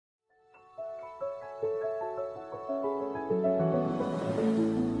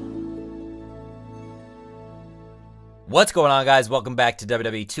What's going on, guys? Welcome back to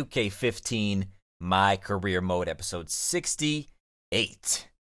WWE 2K15 My Career Mode, episode 68.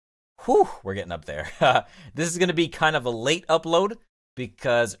 Whew, we're getting up there. This is going to be kind of a late upload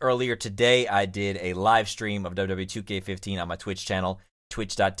because earlier today I did a live stream of WWE 2K15 on my Twitch channel,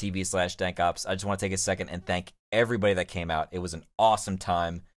 twitch.tv/dankops. I just want to take a second and thank everybody that came out. It was an awesome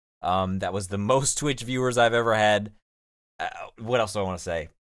time. That was the most Twitch viewers I've ever had. What else do I want to say?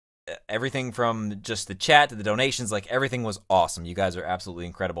 Everything from just the chat to the donations, like everything was awesome. You guys are absolutely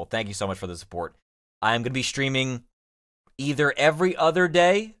incredible. Thank you so much for the support. I'm going to be streaming either every other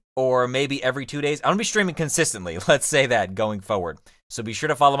day or maybe every 2 days. I'm going to be streaming consistently, let's say that, going forward. So be sure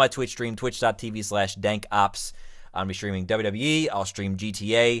to follow my Twitch stream, twitch.tv/dankops. I'm going to be streaming WWE. I'll stream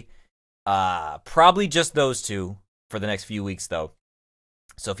GTA. Probably just those two for the next few weeks, though.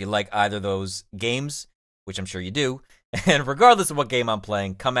 So if you like either of those games, which I'm sure you do, and regardless of what game I'm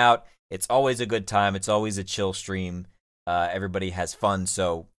playing, come out. It's always a good time. It's always a chill stream. Everybody has fun,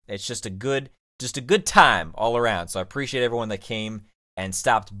 so it's just a good time all around. So I appreciate everyone that came and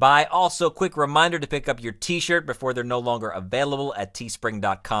stopped by. Also, quick reminder to pick up your t-shirt before they're no longer available at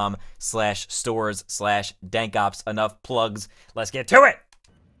teespring.com/stores/dankops. Enough plugs. Let's get to it.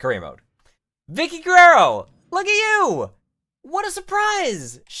 Career mode. Vicky Guerrero, look at you. What a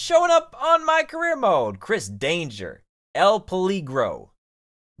surprise! Showing up on my career mode. Chris Danger. El Peligro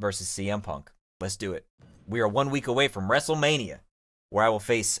versus CM Punk. Let's do it. We are 1 week away from WrestleMania, where I will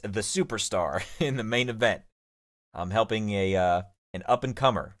face the superstar in the main event. I'm helping an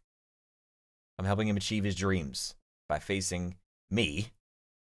up-and-comer. I'm helping him achieve his dreams by facing me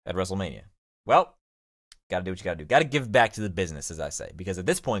at WrestleMania. Well, gotta do what you gotta do. Gotta give back to the business, as I say, because at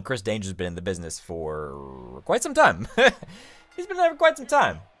this point, Chris Danger's been in the business for quite some time. He's been there for quite some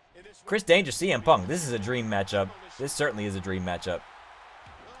time. Chris Danger, CM Punk. This is a dream matchup. This certainly is a dream matchup.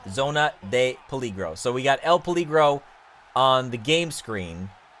 Zona de Peligro. So we got El Peligro on the game screen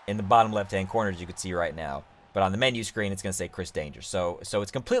in the bottom left-hand corner, as you can see right now. But on the menu screen, it's going to say Chris Danger. So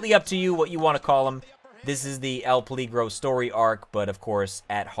it's completely up to you what you want to call him. This is the El Peligro story arc, but of course,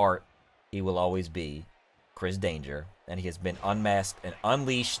 at heart, he will always be Chris Danger. And he has been unmasked and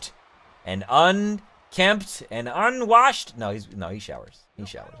unleashed and unkempt and unwashed. No, he showers. He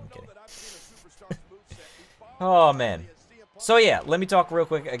showers. I'm kidding. Oh, man. So, yeah, let me talk real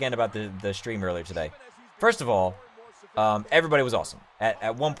quick again about the stream earlier today. First of all, everybody was awesome.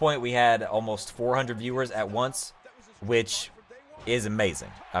 At one point, we had almost 400 viewers at once, which is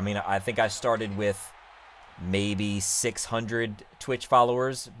amazing. I mean, I think I started with maybe 600 Twitch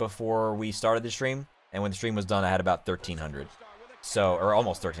followers before we started the stream. And when the stream was done, I had about 1,300. So, or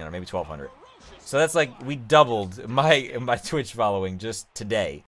almost 1,300, maybe 1,200. So that's like, we doubled my Twitch following just today.